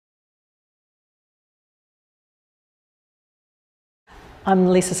I'm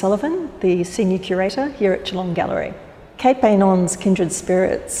Lisa Sullivan, the Senior Curator here at Geelong Gallery. Kate Beynon's Kindred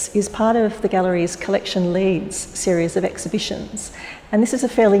Spirits is part of the gallery's Collection Leads series of exhibitions, and this is a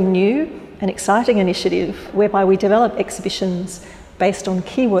fairly new and exciting initiative whereby we develop exhibitions based on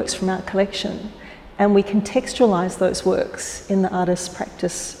key works from our collection, and we contextualise those works in the artist's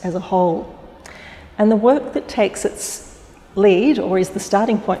practice as a whole. And the work that takes its lead, or is the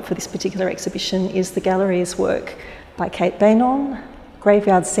starting point for this particular exhibition, is the gallery's work by Kate Beynon,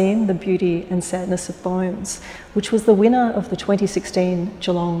 Graveyard Scene, The Beauty and Sadness of Bones, which was the winner of the 2016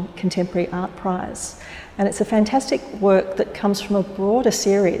 Geelong Contemporary Art Prize. And it's a fantastic work that comes from a broader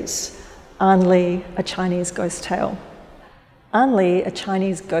series, An Li, A Chinese Ghost Tale. An Li, A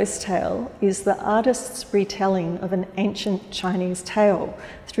Chinese Ghost Tale is the artist's retelling of an ancient Chinese tale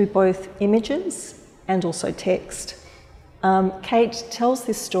through both images and also text. Kate tells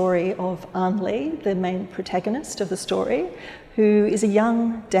this story of An Li, the main protagonist of the story, who is a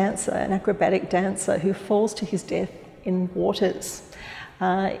young dancer, an acrobatic dancer, who falls to his death in waters.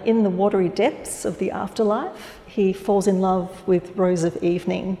 In the watery depths of the afterlife, he falls in love with Rose of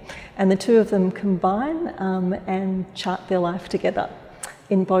Evening, and the two of them combine and chart their life together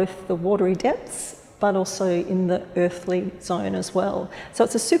in both the watery depths but also in the earthly zone as well. So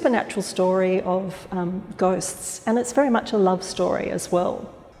it's a supernatural story of ghosts, and it's very much a love story as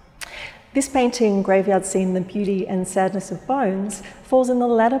well. This painting, Graveyard Scene, The Beauty and Sadness of Bones, falls in the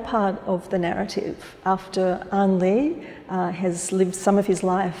latter part of the narrative after An Li has lived some of his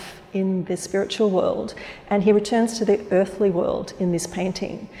life in the spiritual world, and he returns to the earthly world in this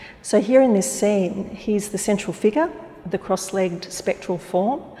painting. So here in this scene, he's the central figure, the cross-legged spectral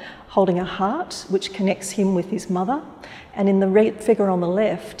form, holding a heart which connects him with his mother, and in the figure on the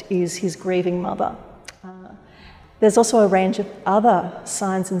left is his grieving mother. There's also a range of other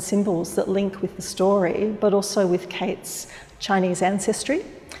signs and symbols that link with the story, but also with Kate's Chinese ancestry.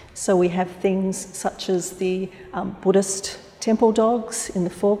 So we have things such as the Buddhist temple dogs in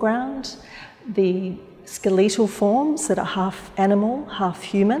the foreground, the skeletal forms that are half animal, half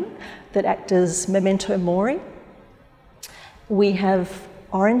human, that act as memento mori. We have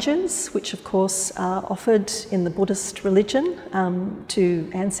oranges, which of course are offered in the Buddhist religion to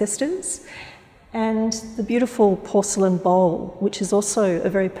ancestors, and the beautiful porcelain bowl, which is also a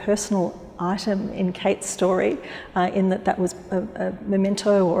very personal item in Kate's story, in that was a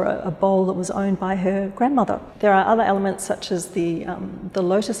memento or a bowl that was owned by her grandmother. There are other elements such as the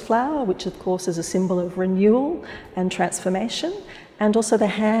lotus flower, which of course is a symbol of renewal and transformation, and also the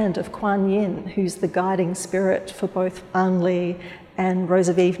hand of Kuan Yin, who's the guiding spirit for both An Li and Rose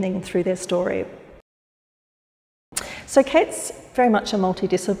of Evening through their story. So Kate's very much a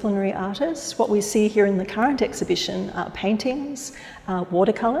multidisciplinary artist. What we see here in the current exhibition are paintings,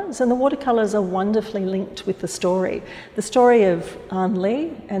 watercolours, and the watercolours are wonderfully linked with the story. The story of An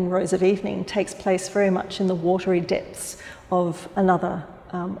Li and Rose of Evening takes place very much in the watery depths of another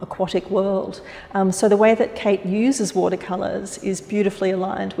aquatic world. So the way that Kate uses watercolours is beautifully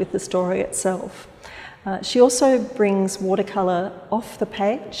aligned with the story itself. She also brings watercolour off the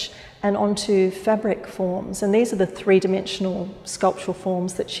page and onto fabric forms, and these are the three-dimensional sculptural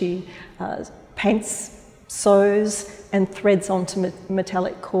forms that she paints, sews and threads onto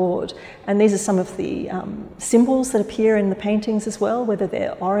metallic cord. And these are some of the symbols that appear in the paintings as well, whether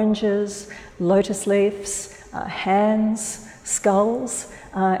they're oranges, lotus leaves, hands, skulls,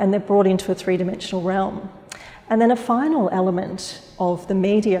 and they're brought into a three-dimensional realm. And then a final element of the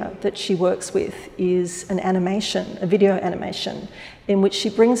media that she works with is an animation, a video animation, in which she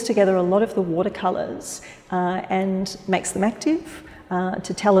brings together a lot of the watercolours and makes them active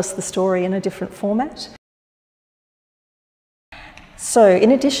to tell us the story in a different format. So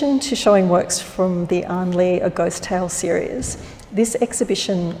in addition to showing works from the An Li, A Ghost Tale series, this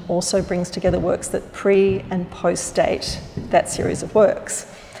exhibition also brings together works that pre- and post-date that series of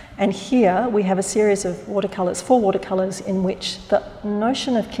works. And here we have a series of watercolours, 4 watercolours, in which the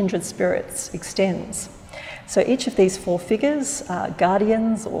notion of kindred spirits extends. So each of these 4 figures are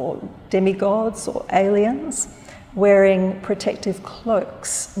guardians or demigods or aliens wearing protective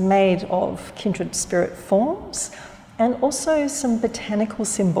cloaks made of kindred spirit forms, and also some botanical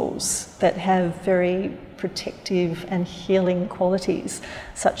symbols that have very protective and healing qualities,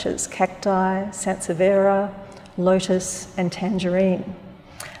 such as cacti, sansevieria, lotus and tangerine.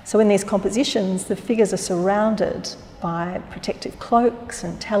 So in these compositions, the figures are surrounded by protective cloaks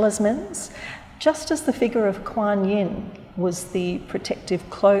and talismans, just as the figure of Kuan Yin was the protective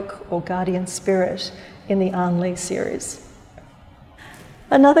cloak or guardian spirit in the An Li series.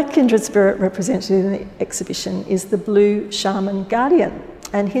 Another kindred spirit represented in the exhibition is the blue shaman guardian,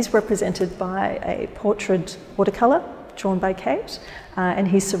 and he's represented by a portrait watercolour drawn by Kate, and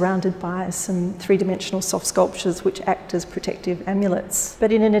he's surrounded by some three-dimensional soft sculptures which act as protective amulets.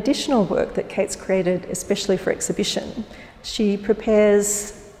 But in an additional work that Kate's created especially for exhibition, she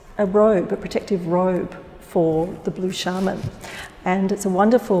prepares a robe, a protective robe for the blue shaman. And it's a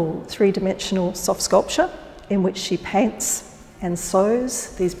wonderful three-dimensional soft sculpture in which she paints and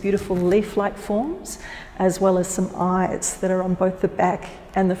sews these beautiful leaf-like forms, as well as some eyes that are on both the back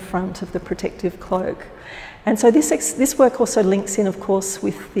and the front of the protective cloak. And so this work also links in, of course,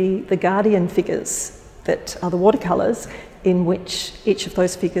 with the guardian figures that are the watercolours, in which each of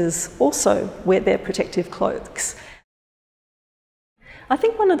those figures also wear their protective cloaks. I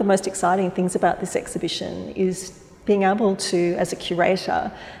think one of the most exciting things about this exhibition is being able to, as a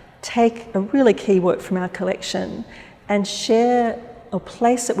curator, take a really key work from our collection and share or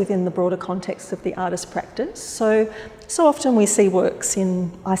place it within the broader context of the artist practice. So often we see works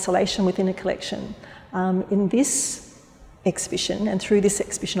in isolation within a collection. In this exhibition, and through this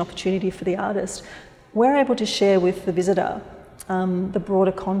exhibition opportunity for the artist, we're able to share with the visitor the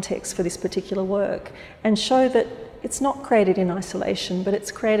broader context for this particular work and show that it's not created in isolation, but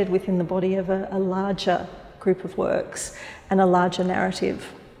it's created within the body of a larger group of works and a larger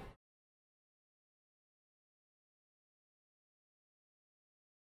narrative.